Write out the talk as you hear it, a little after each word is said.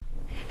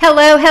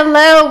Hello,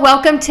 hello.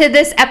 Welcome to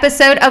this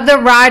episode of the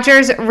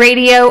Rogers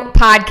Radio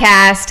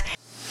Podcast.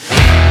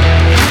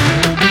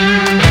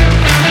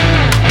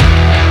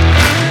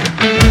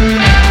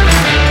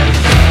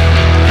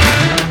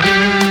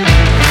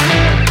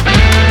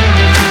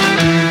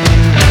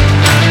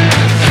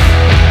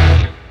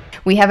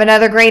 We have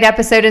another great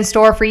episode in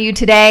store for you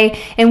today,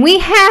 and we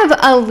have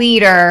a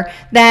leader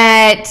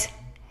that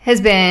has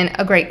been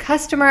a great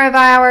customer of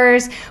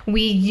ours.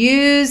 We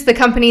use the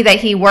company that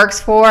he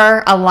works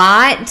for a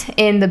lot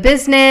in the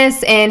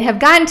business and have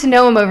gotten to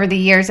know him over the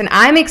years, and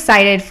I'm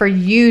excited for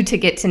you to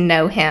get to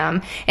know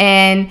him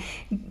and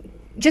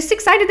just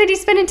excited that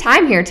he's spending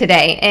time here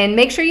today. And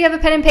make sure you have a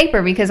pen and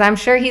paper because I'm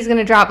sure he's going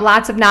to drop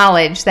lots of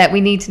knowledge that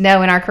we need to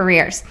know in our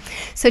careers.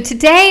 So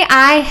today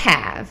I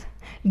have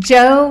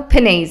Joe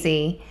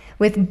Pennesi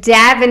with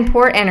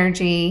Davenport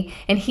Energy,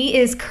 and he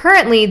is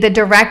currently the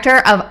Director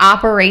of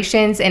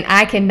Operations, and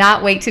I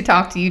cannot wait to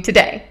talk to you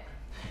today.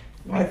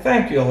 Well,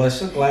 thank you,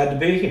 Alyssa. Glad to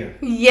be here.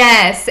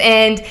 Yes,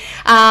 and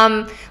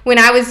when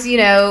I was,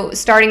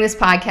 starting this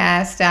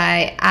podcast,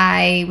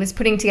 I was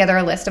putting together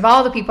a list of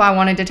all the people I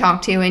wanted to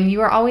talk to, and you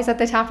are always at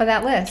the top of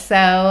that list.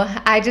 So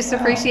I just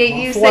appreciate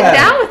you sitting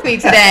down with me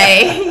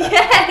today.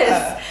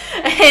 Yes,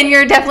 and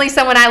you're definitely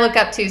someone I look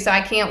up to, so I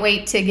can't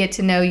wait to get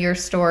to know your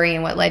story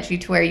and what led you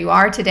to where you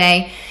are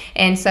today.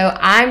 And so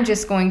I'm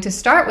just going to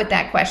start with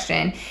that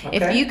question. Okay.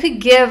 If you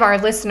could give our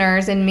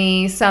listeners and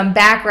me some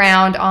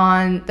background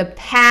on the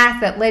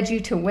path that led you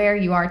to where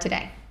you are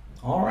today.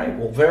 All right.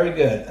 Well, very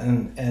good.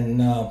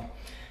 And I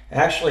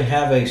actually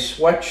have a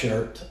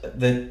sweatshirt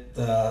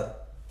that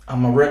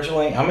I'm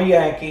a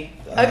Yankee.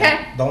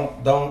 Okay.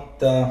 Don't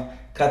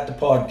cut the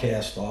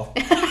podcast off.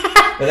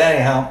 But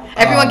anyhow.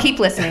 Everyone keep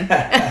listening.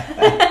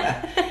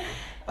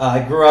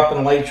 I grew up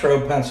in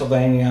Latrobe,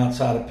 Pennsylvania,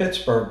 outside of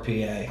Pittsburgh,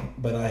 PA.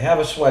 But I have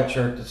a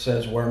sweatshirt that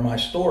says where my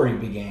story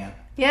began.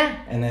 Yeah.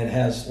 And it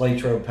has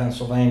Latrobe,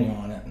 Pennsylvania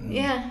on it.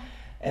 Yeah.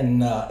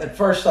 And at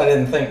first I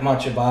didn't think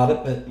much about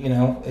it, but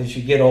as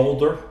you get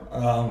older,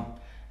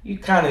 you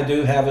kind of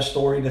do have a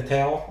story to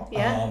tell.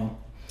 Yeah.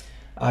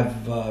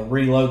 I've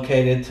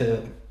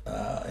relocated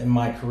in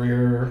my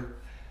career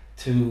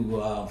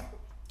to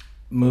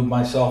move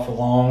myself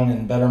along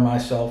and better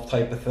myself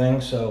type of thing.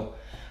 So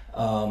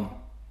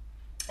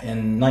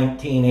in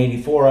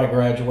 1984, I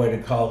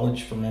graduated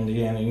college from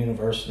Indiana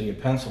University of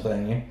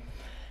Pennsylvania.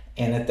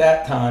 And at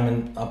that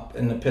time, up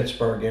in the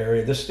Pittsburgh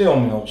area, the steel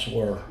mills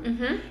were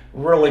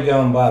really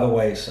going by the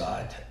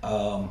wayside.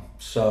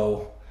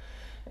 So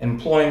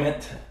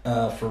employment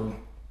for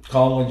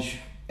college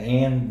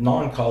and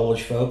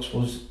non-college folks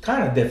was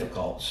kind of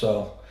difficult.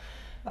 So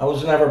I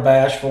was never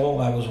bashful.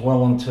 I was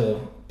willing to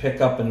pick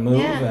up and move.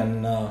 Yeah.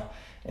 And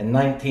in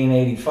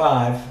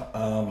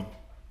 1985,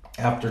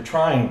 after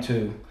trying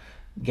to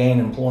gain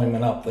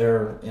employment up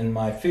there in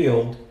my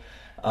field,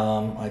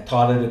 I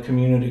taught at a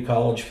community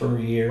college for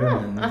a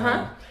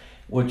year,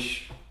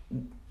 which,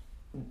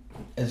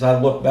 as I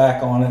look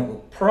back on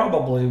it,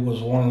 probably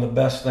was one of the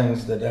best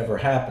things that ever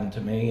happened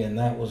to me, and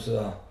that was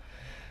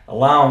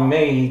allowing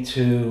me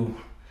to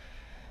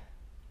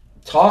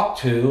talk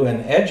to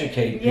and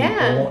educate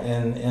people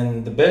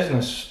in the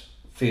business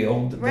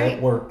field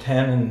that were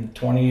 10 and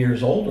 20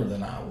 years older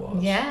than I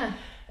was. Yeah.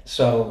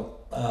 So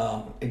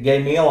it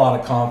gave me a lot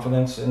of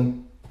confidence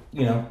in,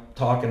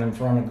 talking in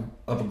front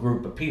of a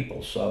group of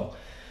people. So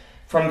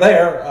from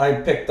there, I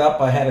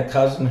had a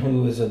cousin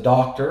who is a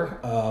doctor,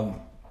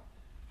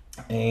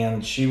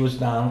 and she was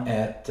down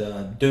at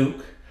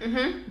Duke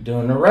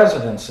doing a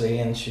residency,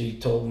 and she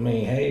told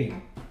me, hey,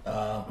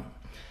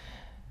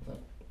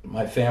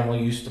 my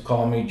family used to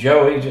call me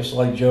Joey, just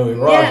like Joey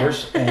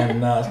Rogers,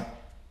 and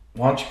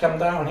why don't you come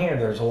down here?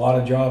 There's a lot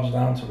of jobs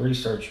down to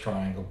Research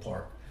Triangle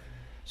Park.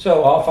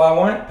 So off I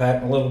went,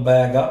 packed my little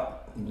bag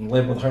up, and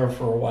lived with her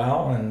for a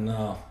while, and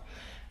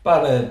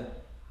about a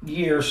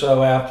year or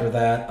so after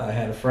that, I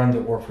had a friend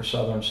that worked for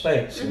Southern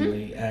States in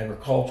the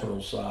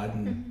agricultural side,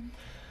 and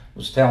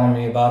was telling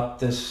me about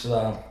this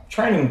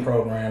training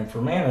program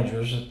for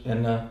managers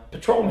in the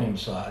petroleum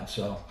side.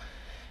 So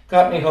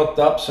got me hooked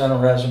up, sent a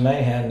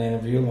resume, had an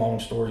interview, long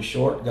story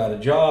short, got a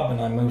job,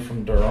 and I moved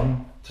from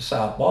Durham to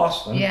South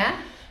Boston. Yeah.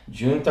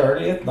 June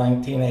 30th,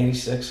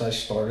 1986, I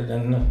started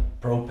in the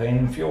propane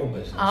and fuel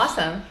business.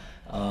 Awesome.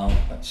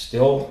 It's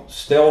still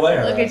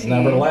there. Look at I've you.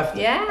 never left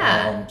it.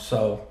 Yeah.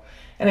 So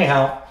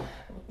anyhow,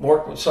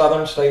 worked with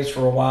Southern States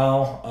for a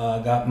while,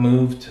 got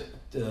moved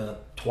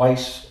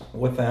twice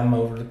with them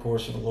over the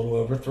course of a little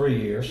over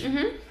 3 years.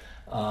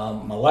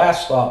 My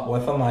last stop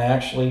with them, I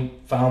actually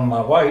found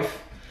my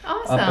wife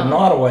up in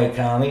Nottoway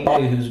County,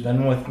 who's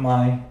been with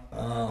my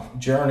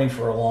journey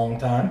for a long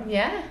time.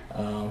 Yeah.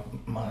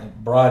 My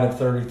bride of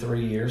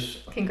 33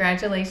 years.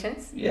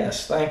 Congratulations.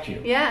 Yes, thank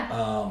you.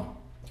 Yeah.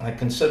 I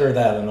consider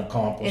that an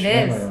accomplishment.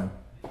 It is.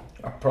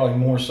 Or probably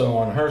more so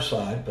on her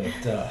side, but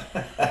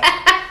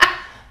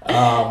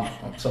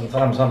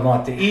sometimes I'm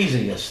not the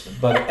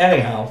easiest. But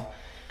anyhow,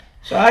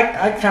 so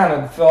I kind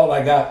of felt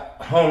I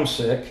got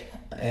homesick,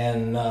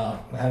 and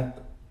I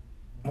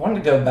wanted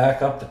to go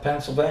back up to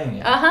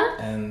Pennsylvania. Uh-huh.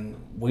 And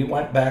we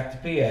went back to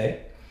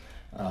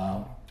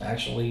PA.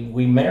 Actually,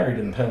 we married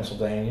in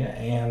Pennsylvania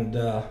and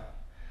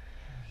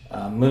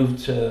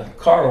moved to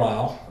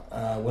Carlisle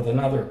with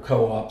another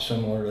co-op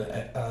similar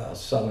to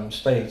Southern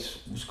States.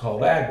 It was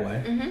called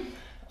Agway.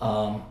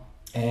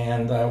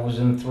 And I was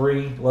in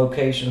 3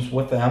 locations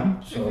with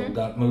them, so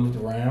got moved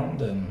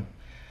around. And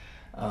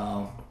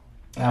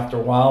after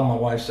a while, my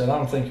wife said, "I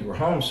don't think you were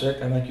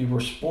homesick. I think you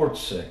were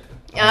sports sick."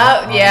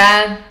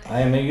 Yeah.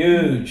 I am a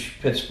huge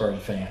Pittsburgh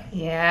fan.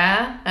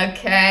 Yeah.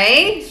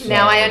 Okay. So,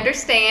 now I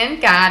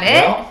understand. Got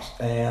it. Well,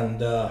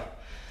 and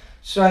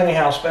so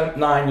anyhow, spent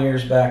 9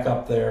 years back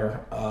up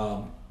there.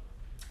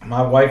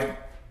 My wife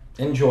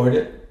enjoyed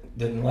it.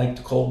 Didn't like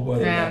the cold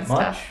weather that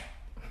much.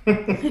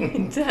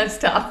 That's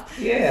tough.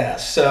 Yeah.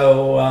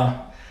 So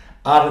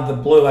out of the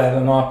blue, I had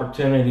an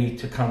opportunity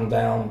to come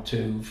down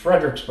to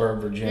Fredericksburg,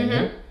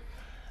 Virginia,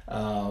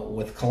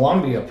 with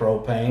Columbia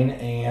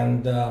Propane,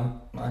 and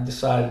I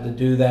decided to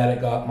do that.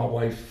 It got my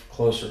wife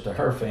closer to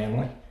her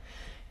family,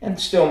 and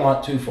still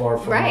not too far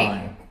from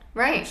mine.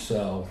 Right.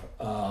 So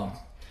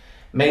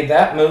made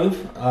that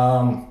move.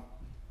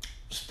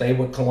 Stayed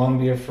with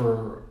Columbia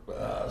for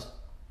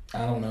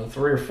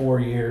 3 or 4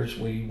 years.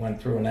 We went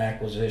through an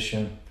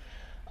acquisition.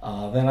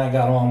 Then I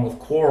got on with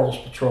Quarles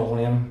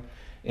Petroleum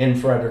in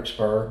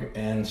Fredericksburg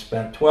and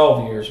spent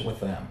 12 years with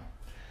them.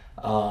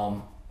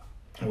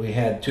 We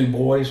had 2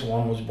 boys.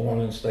 One was born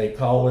in State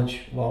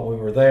College while we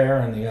were there,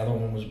 and the other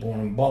one was born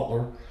in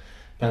Butler,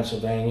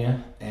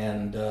 Pennsylvania.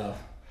 And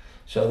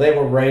so they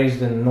were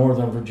raised in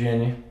Northern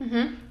Virginia.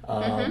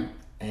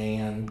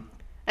 And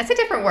that's a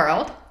different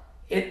world.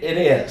 It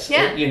is.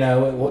 Yeah. It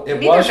was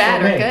Neither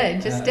bad for me. or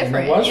good, just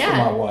different. And it was for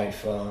my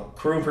wife.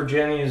 Crew,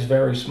 Virginia is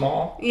very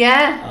small.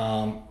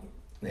 Yeah.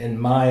 In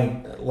my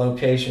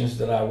locations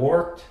that I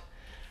worked,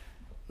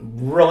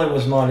 really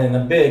was not in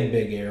a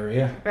big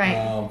area.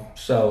 Right.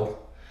 So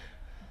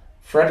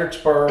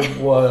Fredericksburg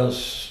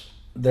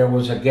there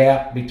was a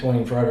gap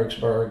between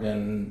Fredericksburg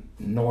and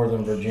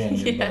Northern Virginia.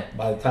 Yeah. But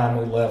by the time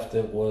we left,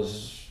 it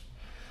was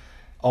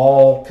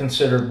all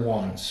considered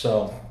one.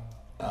 So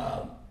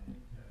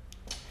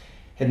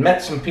had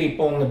met some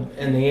people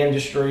in the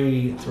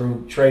industry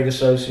through trade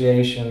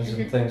associations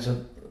and things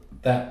of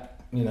that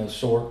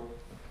sort.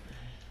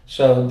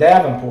 So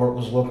Davenport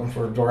was looking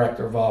for a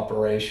director of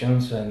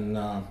operations, and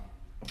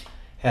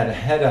had a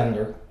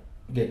headhunter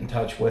get in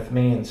touch with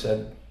me and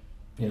said,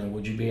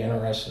 would you be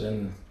interested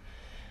in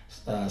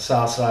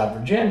Southside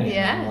Virginia?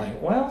 Yeah. And I'm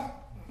like, well,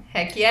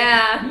 heck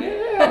yeah.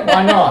 Yeah,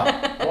 why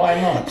not? Why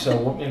not? So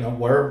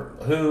where,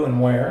 who, and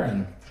where,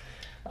 and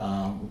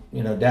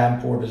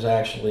Davenport is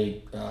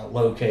actually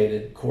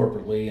located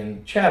corporately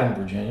in Chatham,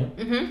 Virginia.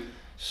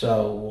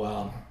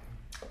 So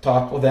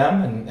talked with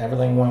them, and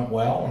everything went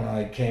well, and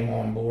I came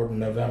on board in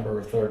November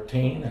of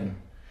 13 and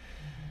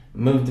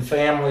moved the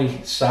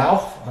family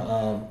south.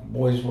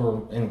 Boys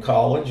were in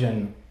college,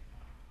 and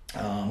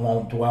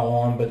won't dwell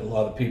on, but a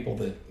lot of people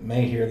that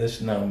may hear this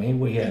know me.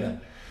 We had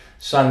a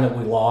son that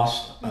we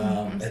lost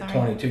at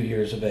 22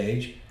 years of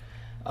age.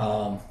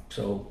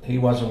 So he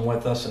wasn't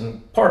with us,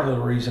 and part of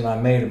the reason I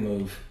made a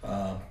move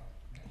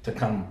to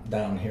come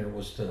down here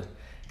was to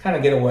kind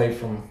of get away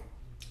from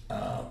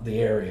the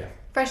area.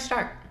 Fresh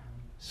start.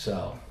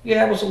 So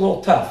yeah, it was a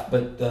little tough,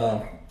 but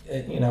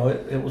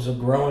it was a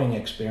growing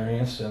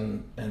experience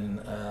and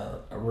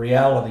a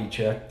reality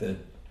check that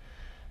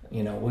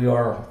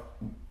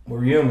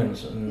we're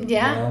humans, and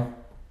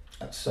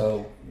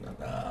so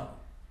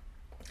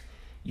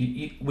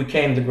we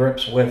came to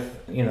grips with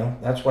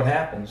that's what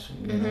happens.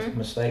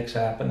 Mistakes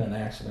happen and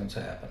accidents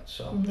happen.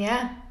 So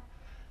yeah.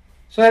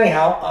 So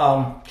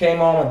anyhow,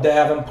 came on with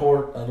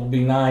Davenport. It'll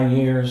be 9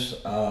 years.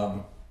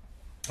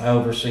 I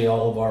oversee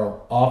all of our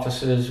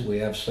offices. We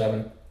have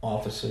 7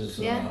 offices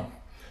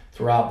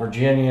throughout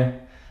Virginia.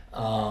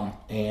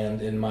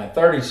 And in my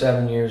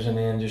 37 years in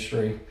the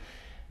industry,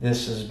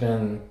 this has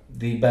been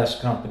the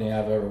best company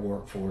I've ever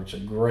worked for. It's a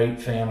great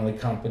family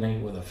company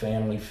with a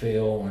family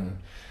feel and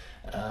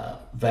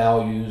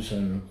values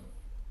and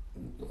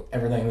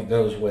everything that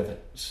goes with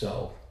it.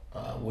 So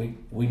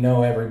we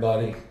know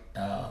everybody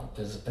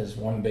as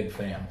one big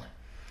family.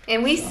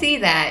 And we see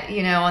that,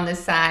 on the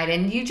side,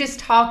 and you just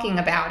talking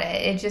about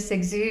it, it just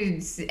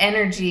exudes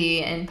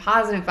energy and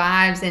positive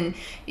vibes, and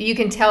you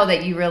can tell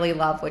that you really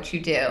love what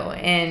you do.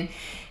 And,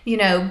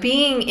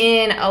 being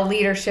in a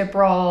leadership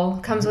role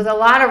comes with a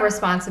lot of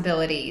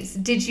responsibilities.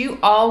 Did you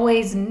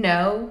always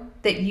know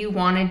that you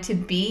wanted to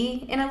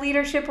be in a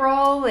leadership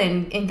role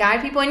and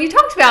guide people? And you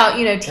talked about,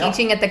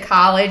 teaching at the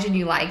college and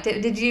you liked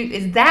it.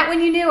 Is that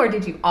when you knew, or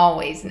did you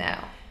always know?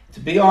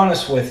 To be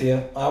honest with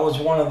you, I was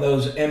one of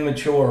those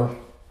immature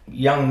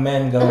young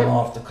men going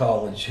off to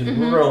college who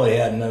really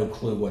had no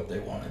clue what they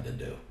wanted to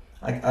do.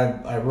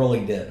 I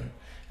really didn't.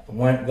 I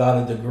went,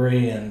 got a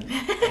degree,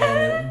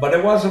 but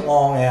it wasn't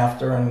long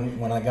after, and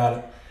when I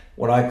got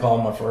what I call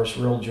my first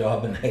real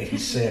job in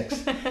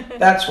 '86,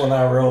 that's when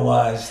I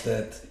realized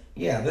that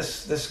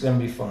this is going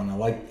to be fun.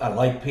 I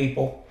like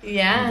people.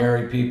 Yeah. I'm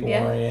very people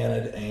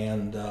oriented,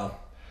 and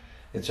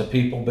it's a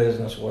people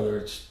business, whether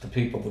it's the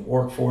people that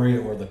work for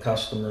you or the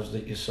customers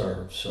that you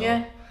serve. So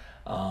Yeah.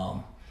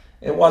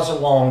 It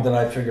wasn't long that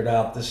I figured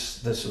out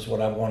this is what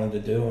I wanted to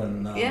do,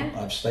 and Yeah.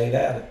 I've stayed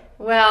at it.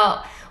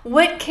 Well,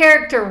 what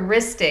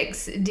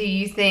characteristics do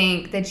you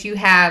think that you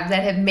have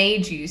that have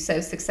made you so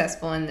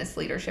successful in this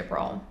leadership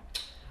role?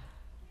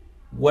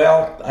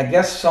 Well, I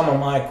guess some of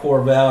my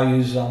core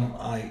values,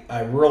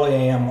 I really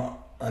am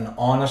an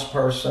honest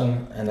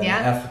person and an Yeah.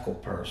 ethical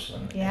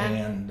person. Yeah.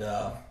 And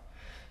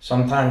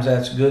sometimes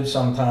that's good,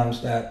 sometimes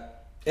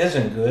that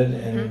isn't good,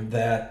 and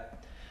that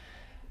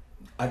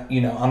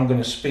I'm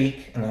going to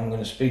speak, and I'm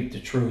going to speak the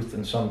truth,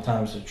 and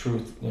sometimes the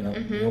truth,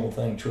 the old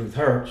thing, truth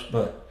hurts,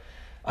 but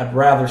I'd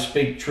rather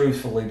speak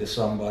truthfully to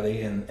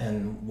somebody,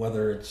 and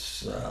whether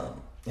it's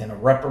in a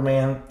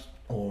reprimand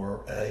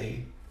or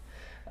a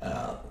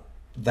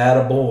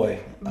boy,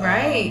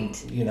 Right.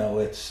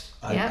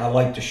 I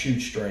like to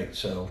shoot straight.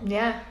 So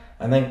Yeah.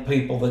 I think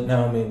people that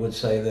know me would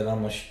say that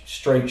I'm a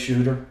straight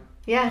shooter.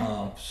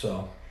 Yeah.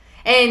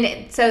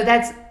 And so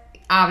that's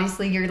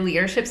obviously your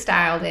leadership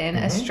style then,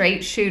 a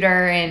straight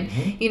shooter. And,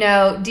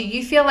 do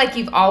you feel like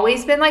you've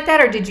always been like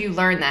that, or did you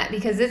learn that?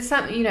 Because it's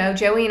something,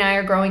 Joey and I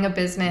are growing a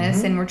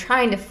business and we're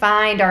trying to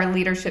find our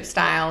leadership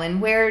style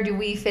and where do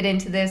we fit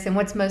into this and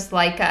what's most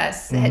like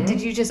us.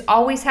 Did you just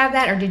always have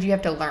that, or did you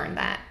have to learn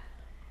that?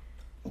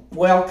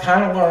 Well,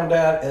 kind of learned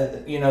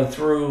that,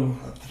 through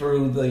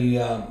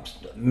the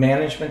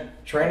management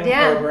training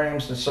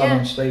programs that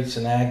Southern States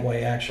and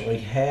Agway actually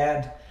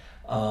had.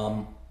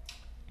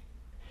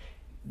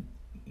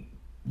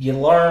 You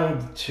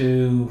learn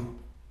to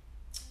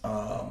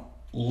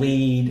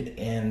lead,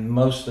 and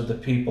most of the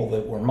people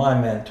that were my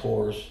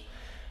mentors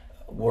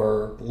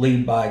were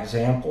lead by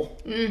example.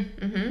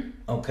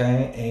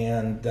 Okay,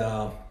 and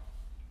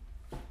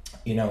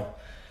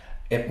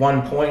at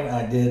one point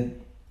I did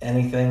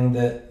anything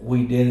that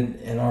we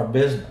did in our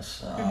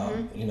business.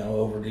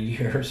 Over the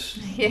years,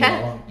 you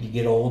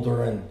get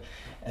older, and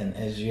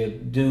as you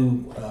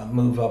do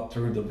move up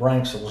through the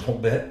ranks a little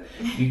bit,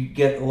 you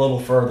get a little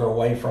further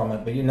away from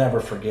it, but you never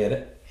forget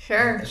it.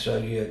 Sure. So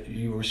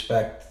you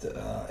respect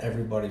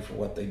everybody for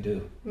what they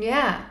do.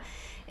 Yeah.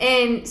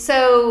 And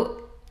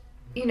so,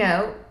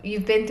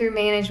 you've been through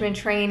management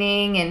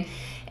training,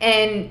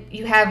 and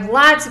you have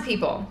lots of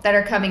people that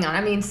are coming on.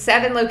 I mean,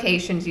 7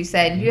 locations, you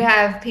said. You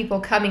have people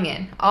coming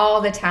in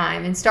all the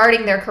time and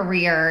starting their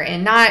career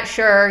and not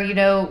sure,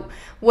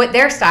 what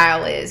their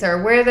style is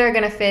or where they're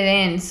going to fit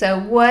in. So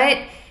what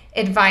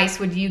advice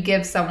would you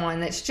give someone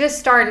that's just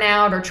starting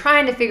out or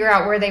trying to figure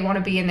out where they want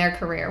to be in their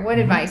career? What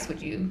advice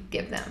would you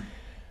give them?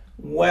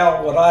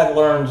 Well, what I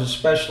learned,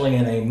 especially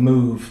in a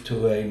move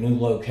to a new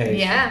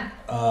location,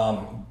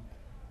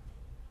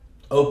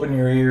 open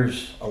your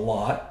ears a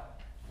lot,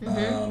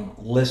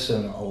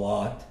 listen a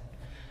lot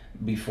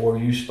before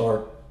you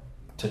start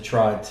to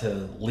try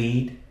to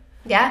lead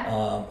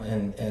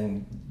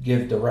and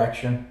give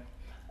direction.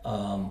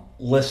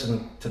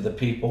 Listen to the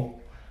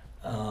people.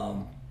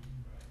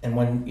 And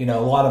when, a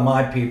lot of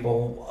my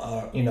people,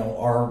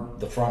 are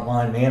the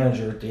frontline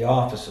manager at the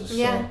offices.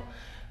 Yeah.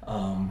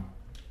 So,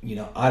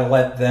 I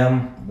let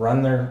them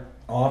run their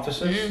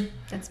offices.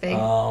 That's big.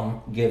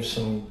 Give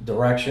some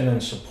direction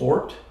and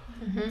support.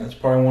 That's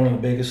probably one of the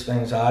biggest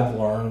things I've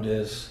learned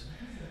is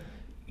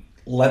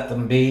let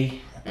them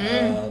be.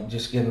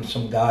 Just give them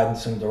some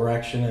guidance and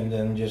direction, and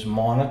then just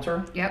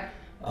monitor. Yep.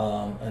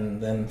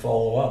 And then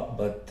follow up.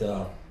 But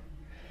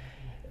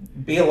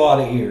be a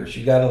lot of ears.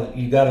 You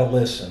gotta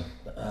listen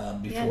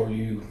before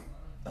you.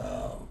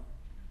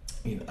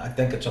 I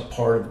think it's a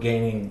part of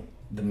gaining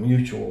the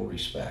mutual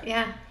respect.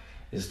 Yeah.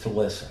 Is to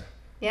listen.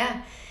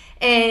 Yeah.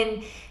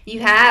 And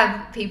you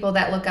have people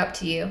that look up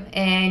to you,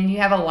 and you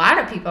have a lot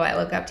of people that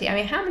look up to you. I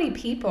mean, how many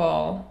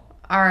people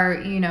are,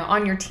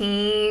 on your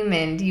team,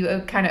 and do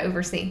you kind of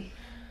oversee?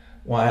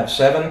 Well, I have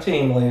 7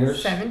 team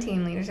leaders. 7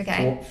 team leaders,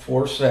 okay.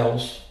 4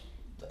 sales,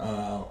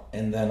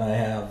 and then I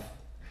have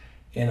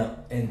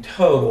in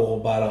total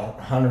about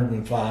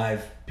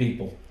 105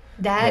 people.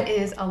 That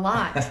is a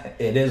lot.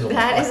 It is a lot.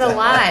 That is a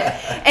lot.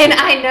 And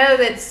I know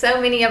that so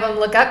many of them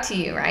look up to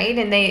you, right?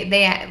 And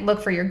they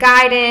look for your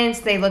guidance.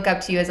 They look up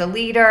to you as a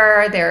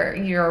leader.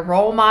 You're a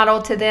role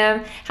model to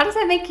them. How does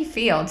that make you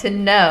feel to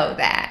know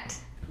that?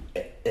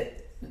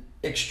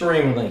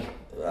 Extremely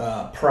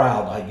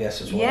proud, I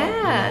guess, is what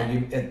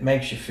it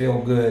makes you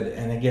feel good.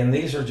 And again,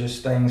 these are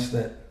just things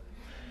that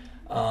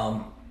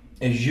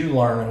as you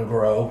learn and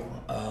grow,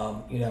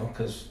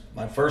 because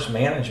my first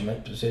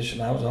management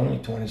position, I was only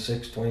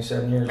 26,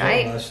 27 years old.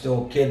 I was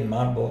still a kid in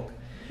my book.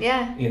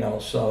 Yeah.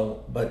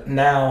 But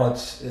now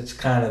it's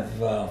kind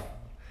of,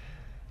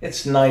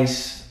 it's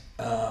nice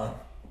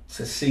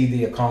to see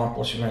the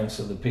accomplishments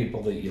of the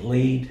people that you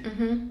lead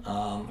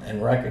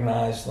and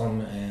recognize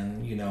them.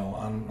 And,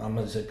 I'm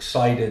as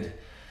excited,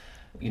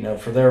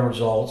 for their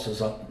results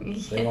as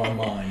they are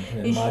mine.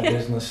 And in my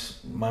business,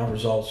 my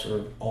results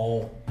are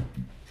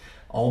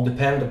all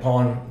depend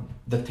upon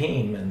the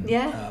team,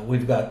 and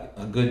we've got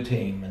a good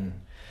team, and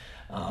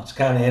it's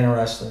kind of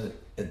interesting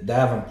at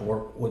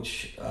Davenport,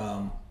 which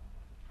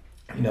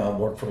I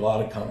work for a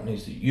lot of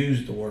companies that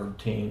use the word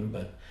team,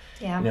 but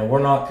Yeah. we're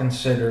not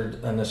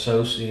considered an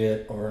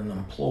associate or an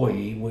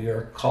employee. We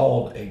are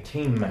called a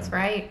team member. That's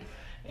right.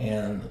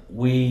 And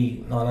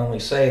we not only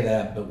say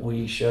that, but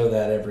we show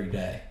that every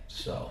day.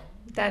 So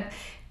That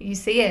you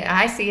see it.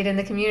 I see it in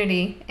the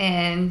community,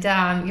 and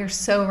you're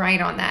so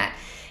right on that.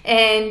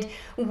 And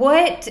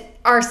what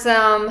are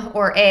some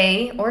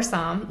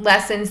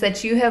lessons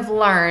that you have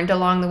learned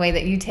along the way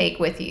that you take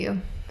with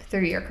you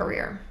through your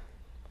career?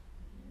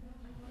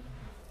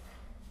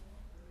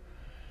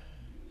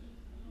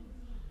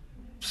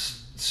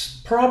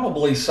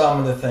 probably some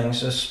of the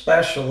things,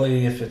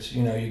 especially if it's,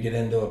 you get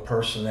into a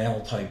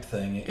personnel type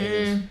thing,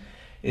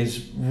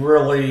 is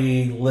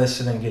really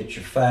listen and get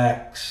your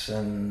facts,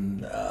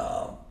 and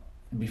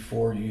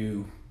before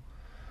you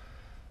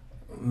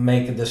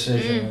make a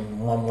decision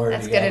one way or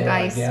That's the good other.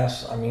 advice. I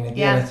guess. I mean,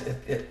 again,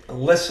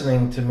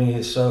 listening to me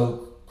is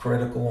so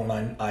critical,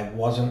 and I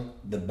wasn't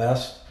the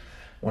best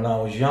when I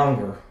was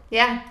younger.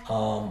 Yeah.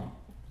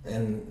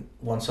 And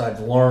once I've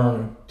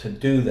learned to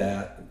do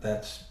that,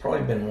 that's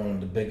probably been one of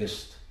the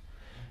biggest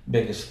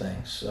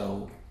things.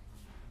 So.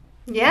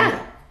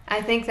 Yeah.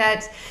 I think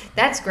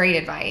that's great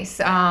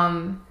advice,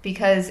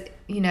 because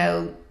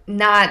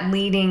not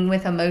leading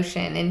with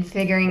emotion and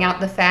figuring out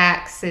the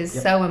facts is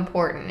so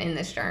important in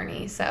this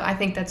journey. So I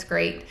think that's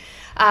great.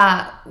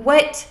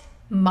 What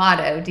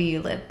motto do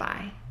you live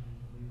by?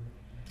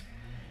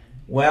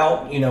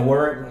 Well,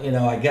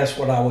 I guess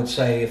what I would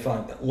say, if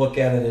I look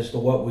at it, as to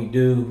what we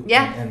do.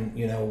 Yeah. And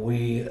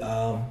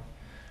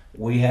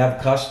we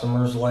have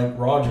customers like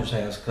Rogers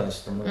has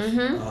customers.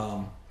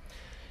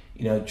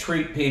 Mm-hmm.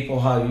 Treat people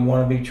how you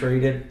want to be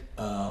treated.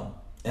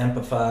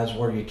 Empathize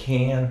where you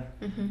can.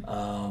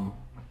 Mm-hmm.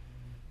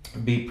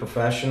 Be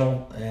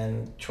professional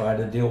and try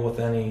to deal with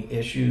any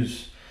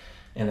issues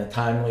in a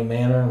timely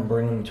manner and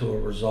bring them to a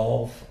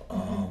resolve.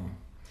 Mm-hmm.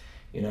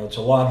 It's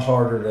a lot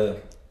harder to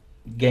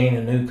gain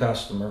a new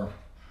customer.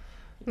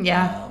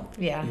 Yeah.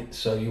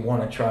 So you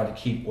want to try to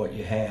keep what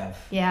you have.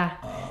 Yeah.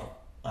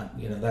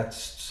 That's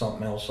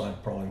something else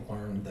I've probably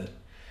learned, that,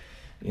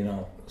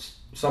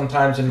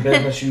 sometimes in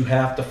business you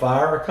have to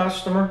fire a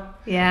customer.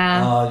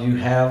 Yeah. You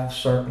have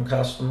certain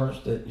customers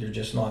that you're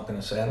just not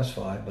going to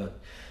satisfy, but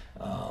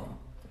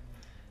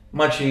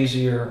much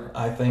easier,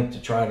 I think,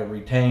 to try to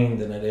retain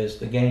than it is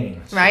to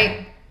gain. So,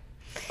 Right.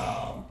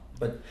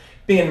 But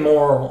being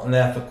moral and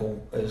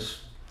ethical is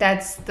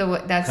That's the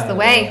kind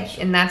way, of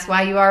the and that's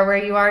why you are where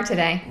you are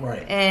today.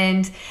 Right.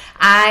 And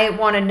I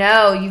want to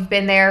know, you've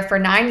been there for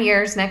 9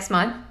 years next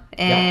month,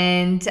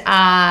 and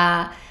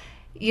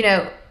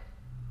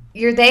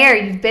you're there.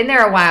 You've been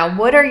there a while.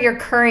 What are your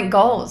current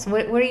goals?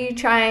 What are you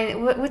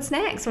trying? What's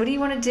next? What do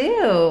you want to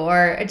do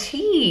or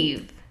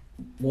achieve?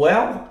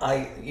 Well,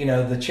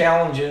 the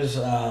challenges,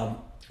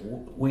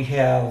 we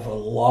have a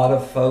lot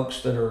of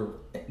folks that are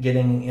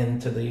getting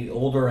into the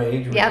older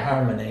age,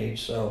 retirement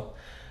age. So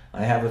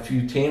I have a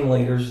few team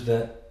leaders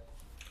that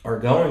are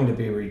going to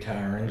be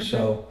retiring. Mm-hmm.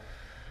 So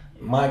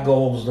my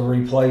goal is to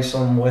replace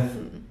them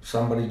with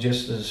somebody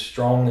just as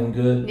strong and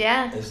good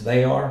as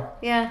they are.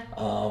 Yeah.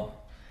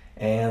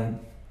 And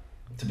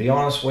to be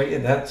honest with you,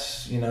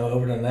 that's,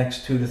 over the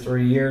next 2 to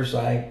 3 years,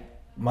 I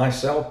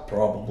myself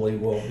probably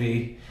will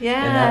be in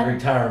that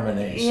retirement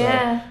age.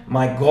 Yeah. So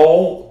my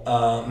goal,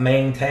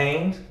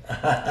 maintained,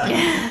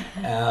 and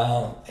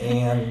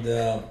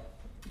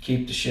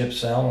keep the ship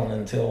sailing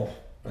until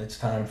it's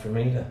time for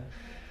me to.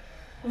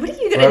 What are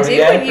you going to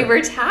do when you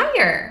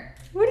retire?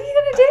 What are you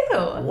going to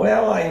do?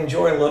 Well, I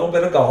enjoy a little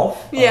bit of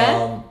golf.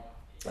 Yeah.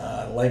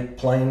 I like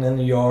playing in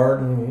the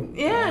yard and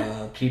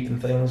keeping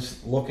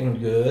things looking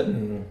good,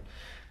 and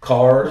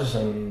cars,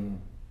 and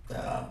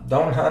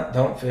don't hunt,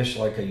 don't fish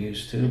like I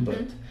used to,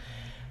 but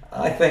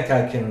I think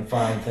I can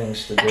find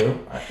things to do,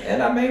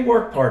 and I may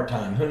work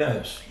part-time, who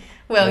knows?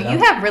 Well, you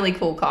have really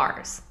cool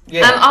cars.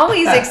 Yeah. I'm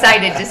always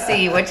excited to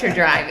see what you're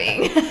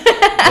driving.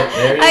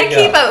 There you go.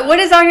 Keep up. What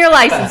is on your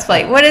license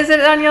plate? What is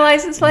it on your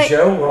license plate?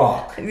 Joe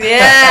Rock.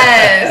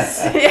 Yes.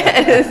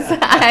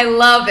 I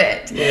love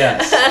it.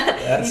 Yes.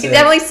 You can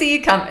definitely see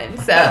you coming.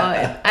 So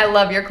I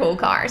love your cool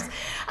cars.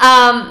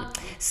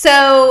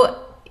 So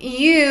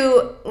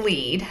you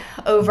lead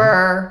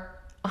over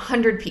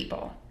 100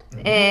 people.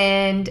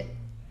 And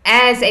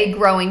as a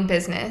growing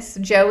business,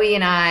 Joey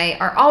and I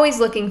are always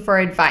looking for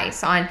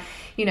advice on,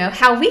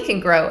 how we can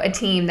grow a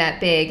team that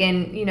big,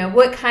 and,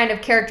 what kind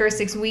of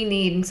characteristics we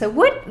need. And so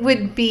what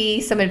would be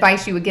some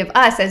advice you would give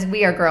us as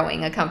we are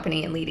growing a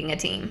company and leading a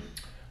team?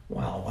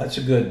 Wow, that's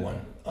a good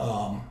one.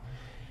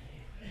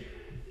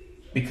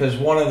 Because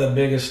one of the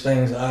biggest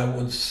things I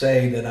would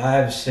say that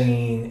I've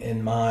seen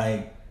in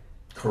my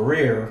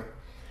career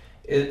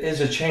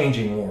is a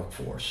changing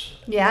workforce.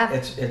 Yeah.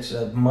 It's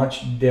a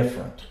much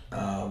different,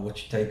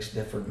 which takes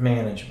different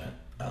management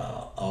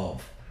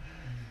of.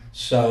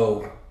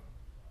 So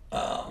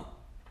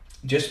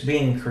just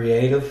being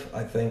creative.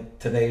 I think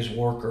today's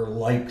worker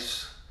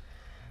likes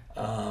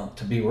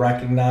to be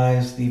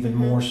recognized even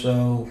more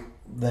so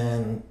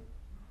than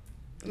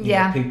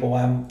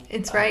people.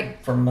 It's right.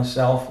 For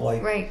myself,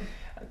 like. Right.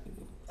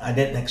 I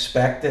didn't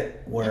expect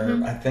it, where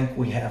Mm-hmm. I think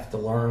we have to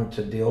learn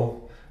to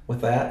deal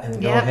with that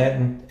and go Yep.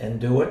 ahead and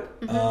do it.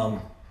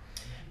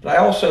 But I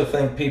also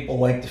think people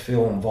like to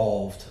feel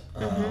involved.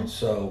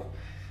 So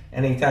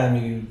anytime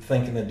you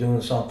thinking of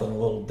doing something a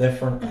little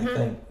different, I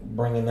think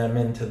bringing them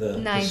into the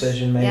Nice.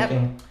 decision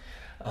making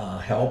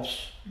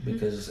helps,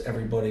 because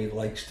everybody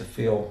likes to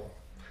feel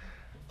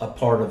a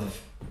part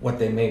of what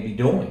they may be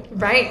doing,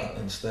 Right.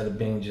 instead of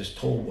being just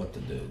told what to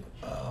do.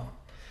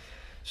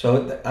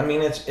 So I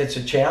mean, it's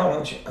a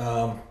challenge,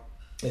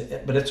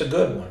 but it's a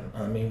good one.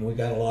 I mean, we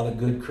got a lot of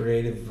good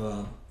creative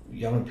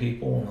young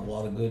people and a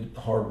lot of good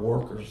hard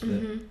workers.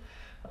 That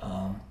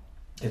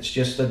it's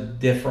just a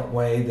different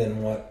way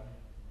than what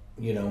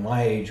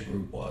my age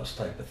group was,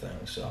 type of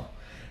thing. So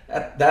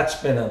that's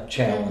been a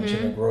challenge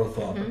and a growth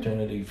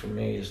opportunity for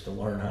me, is to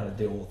learn how to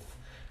deal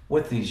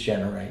with these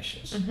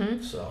generations.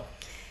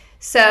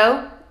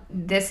 So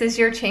this is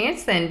your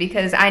chance then,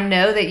 because I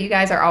know that you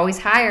guys are always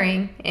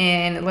hiring,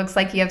 and it looks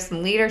like you have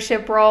some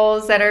leadership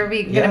roles that are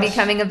going to be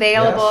coming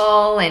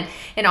available, and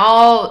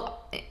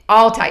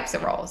all types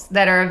of roles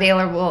that are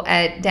available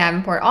at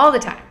Davenport all the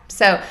time.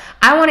 So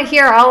I want to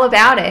hear all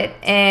about it.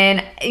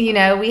 And,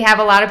 we have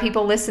a lot of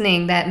people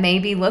listening that may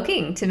be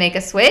looking to make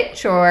a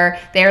switch, or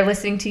they're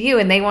listening to you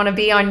and they want to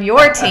be on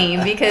your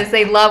team because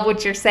they love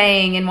what you're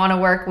saying and want to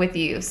work with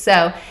you.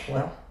 So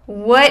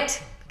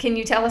what can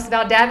you tell us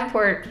about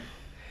Davenport?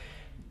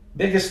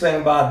 Biggest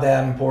thing about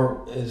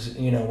Davenport is,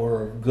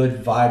 we're a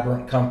good,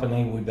 vibrant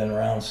company. We've been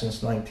around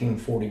since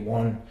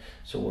 1941,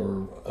 so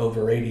we're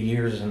over 80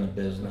 years in the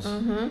business.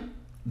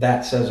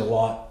 That says a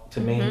lot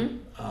to me.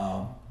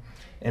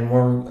 And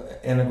we're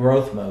in a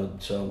growth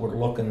mode, so we're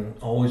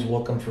always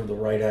looking for the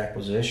right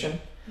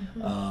acquisition.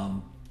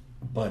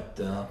 But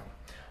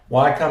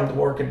why come to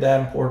work at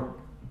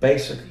Davenport?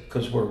 Basically,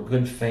 because we're a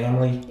good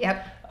family.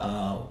 Yep.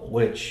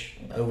 Which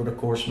over the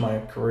course of my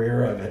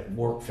career, I've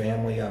worked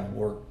family, I've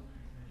worked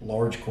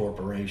large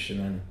corporation,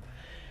 and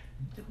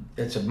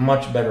it's a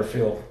much better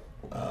feel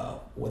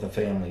with a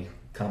family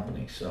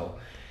company. So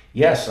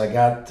yes, I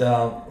got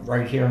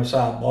right here in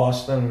South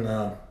Boston.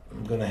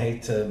 I'm gonna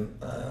hate to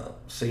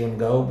see him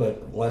go,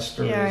 but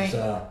Lester is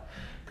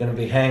gonna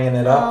be hanging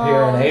it up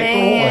here in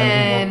April,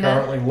 and we're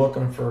currently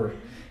looking for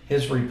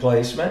his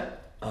replacement.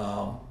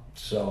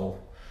 So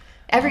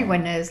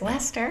everyone knows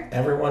Lester.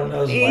 Everyone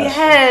knows Lester.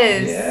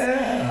 Yes.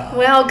 Yeah.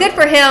 Well, good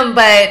for him,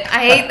 but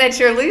I hate that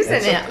you're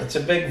losing him. It's a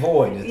big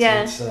void.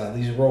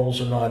 These roles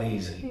are not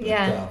easy.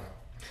 But,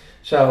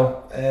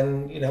 so,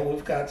 and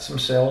we've got some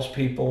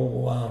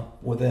salespeople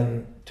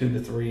within 2 to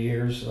 3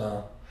 years.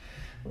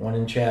 One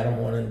in Chatham,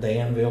 one in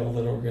Danville,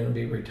 that are going to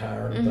be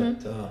retiring.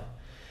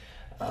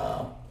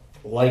 But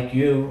like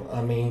you,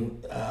 I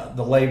mean,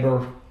 the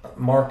labor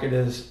market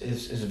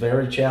is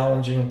very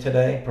challenging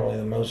today. Probably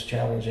the most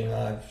challenging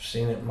I've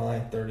seen it in my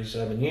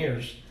 37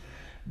 years.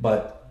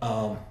 But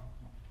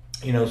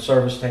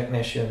service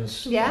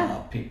technicians,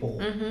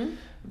 people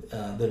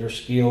that are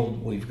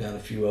skilled, we've got a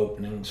few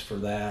openings for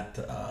that.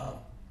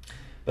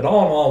 But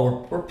all in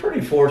all, we're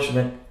pretty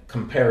fortunate,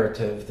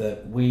 comparative,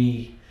 that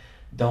we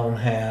don't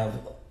have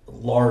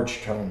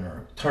large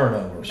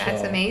turnover.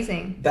 That's so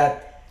amazing.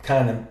 That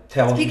kind of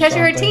tells you because something.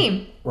 You're a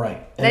team.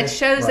 Right. That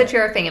shows that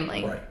you're a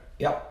family. Right.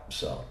 Yep.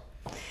 So.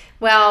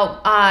 Well,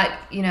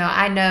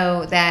 I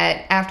know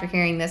that after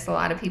hearing this, a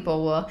lot of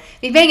people will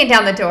be banging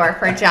down the door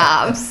for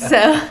jobs. So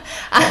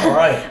all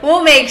right.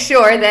 We'll make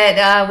sure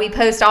that we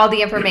post all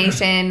the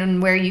information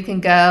and where you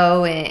can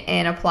go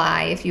and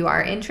apply if you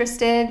are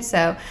interested.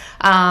 So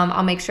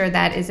I'll make sure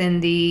that is in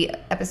the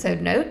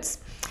episode notes.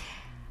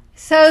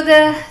 So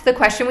the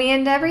question we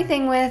end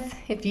everything with,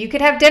 if you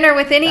could have dinner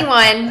with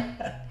anyone,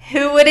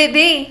 who would it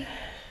be?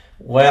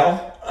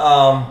 Well,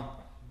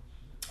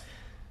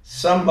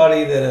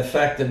 somebody that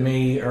affected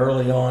me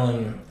early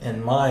on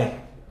in my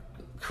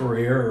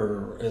career,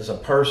 or as a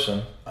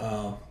person,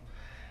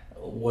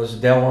 was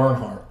Dale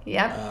Earnhardt.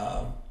 Yep.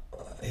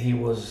 He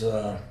was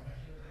a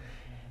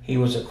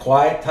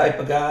quiet type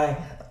of guy,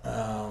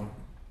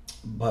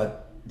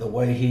 but the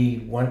way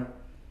he went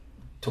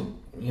to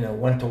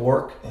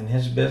work in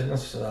his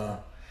business,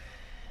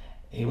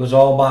 he was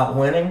all about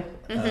winning,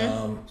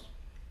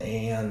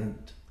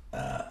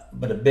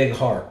 but a big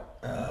heart.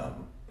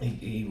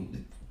 He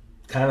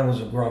kind of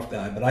was a gruff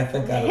guy, but I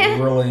think I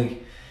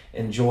really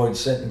enjoyed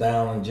sitting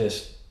down and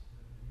just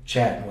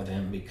chatting with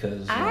him,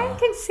 because I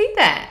can see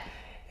that.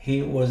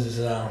 He was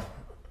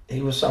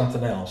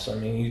something else. I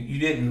mean, you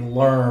didn't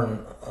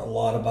learn a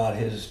lot about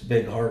his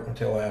big heart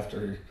until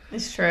after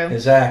it's true.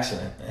 His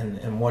accident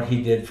and what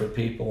he did for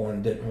people,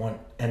 and didn't want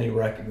any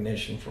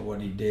recognition for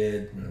what he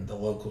did, and the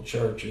local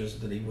churches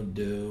that he would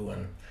do.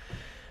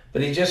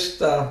 But he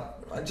just,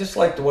 I just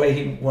liked the way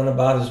he went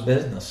about his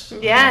business.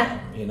 Yeah.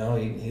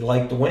 He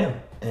liked to win,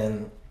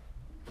 and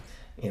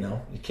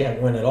you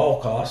can't win at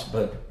all costs,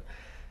 but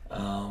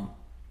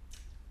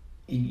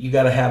you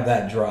got to have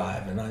that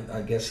drive, and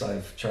I guess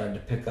I've tried to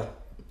pick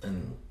up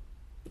and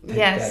take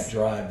that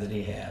drive that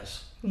he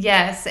has.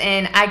 Yes,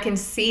 and I can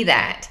see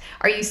that.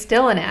 Are you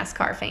still a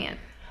NASCAR fan?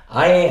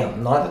 I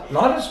am not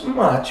as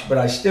much, but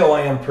I still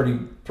am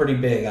pretty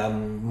big.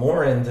 I'm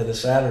more into the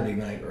Saturday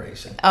night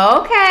racing.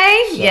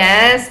 Okay. So,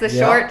 yes, the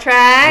short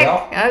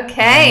track. Yep.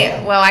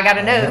 Okay. Well, I got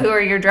to know, who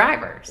are your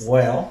drivers?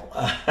 Well,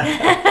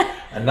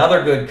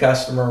 another good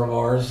customer of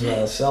ours,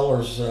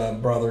 Sellers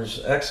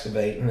Brothers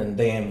Excavating in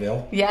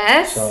Danville.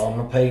 Yes. So I'm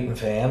a Peyton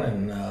fan,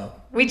 and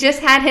we just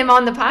had him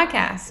on the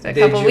podcast a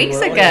couple weeks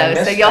really?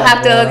 Ago, so you'll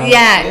have to,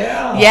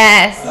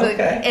 yes.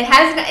 Okay. It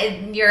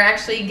hasn't. You're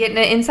actually getting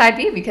an inside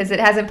view because it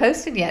hasn't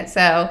posted yet,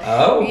 so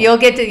you'll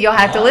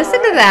have to listen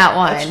to that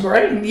one. That's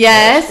great.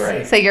 Yes. That's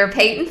great. So you're a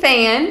Peyton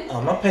fan.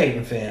 I'm a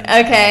Peyton fan.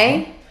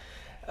 Okay.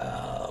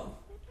 I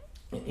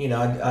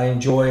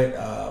enjoy it.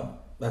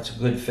 That's a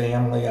good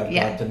family. I've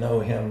got to know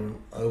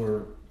him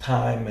over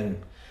time,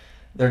 and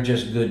they're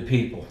just good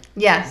people.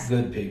 Yes.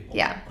 Good people.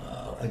 Yeah.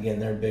 Again,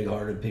 they're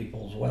big-hearted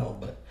people as well.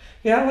 But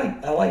yeah,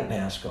 I like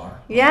NASCAR.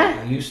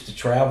 Yeah. I used to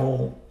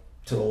travel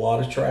to a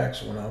lot of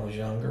tracks when I was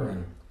younger,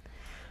 and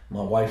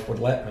my wife would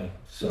let me.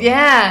 So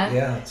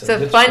yeah, it's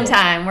a fun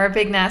time. We're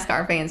big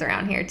NASCAR fans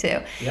around here too.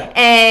 Yeah.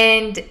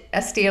 And a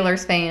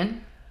Steelers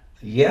fan.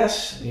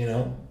 Yes,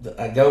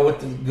 I go with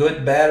the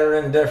good, bad, or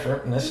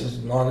indifferent, and this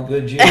is not a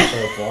good year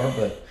so far,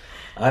 but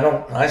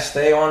I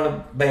stay on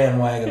the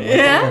bandwagon with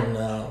them, and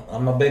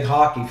I'm a big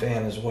hockey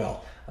fan as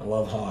well. I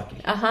love hockey.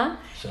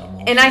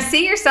 And I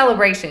see your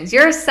celebrations.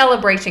 You're a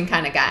celebration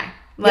kind of guy.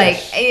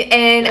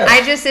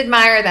 I just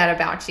admire that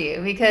about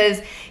you because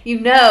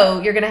you're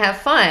going to have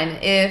fun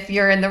if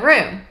you're in the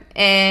room.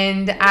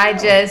 And I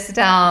just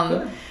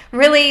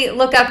really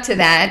look up to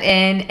that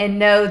and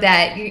know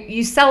that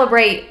you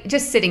celebrate,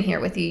 just sitting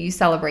here with you, you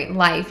celebrate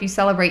life, you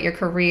celebrate your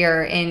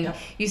career, and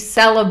you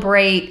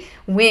celebrate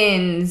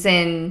wins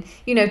and,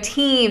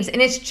 teams.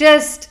 And it's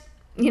just,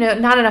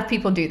 not enough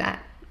people do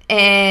that.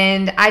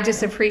 And I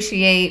just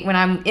appreciate when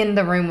I'm in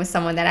the room with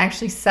someone that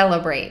actually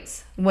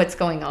celebrates what's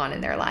going on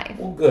in their life.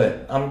 Well,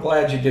 good. I'm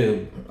glad you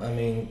do. I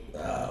mean,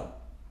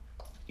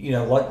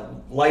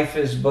 life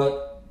is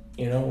but,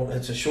 you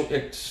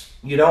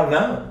don't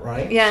know,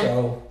 right? Yeah.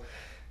 So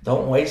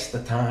don't waste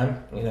the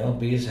time,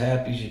 be as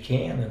happy as you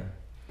can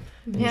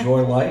and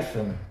enjoy life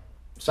and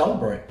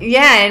celebrate.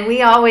 Yeah, and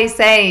we always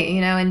say,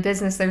 in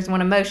business there's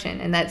one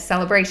emotion, and that's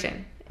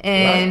celebration.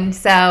 And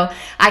so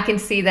I can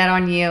see that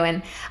on you.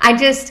 And I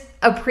just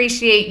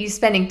appreciate you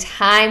spending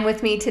time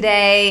with me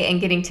today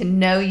and getting to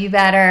know you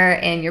better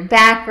and your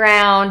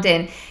background.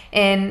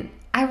 And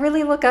I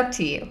really look up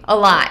to you a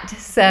lot.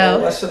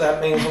 So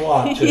that means a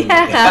lot to me.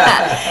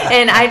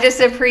 And I just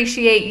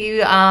appreciate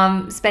you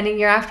spending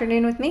your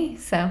afternoon with me.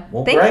 So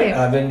thank you.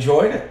 I've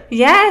enjoyed it.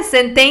 Yes,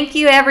 and thank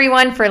you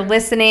everyone for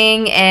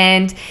listening,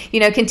 and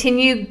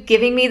continue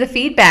giving me the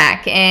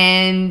feedback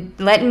and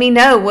letting me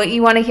know what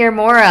you want to hear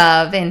more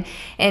of, and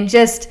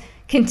just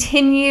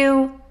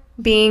continue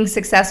being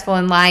successful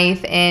in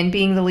life and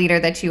being the leader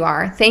that you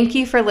are. Thank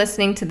you for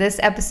listening to this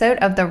episode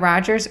of the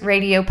Rogers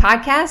Radio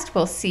Podcast.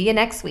 We'll see you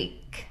next week.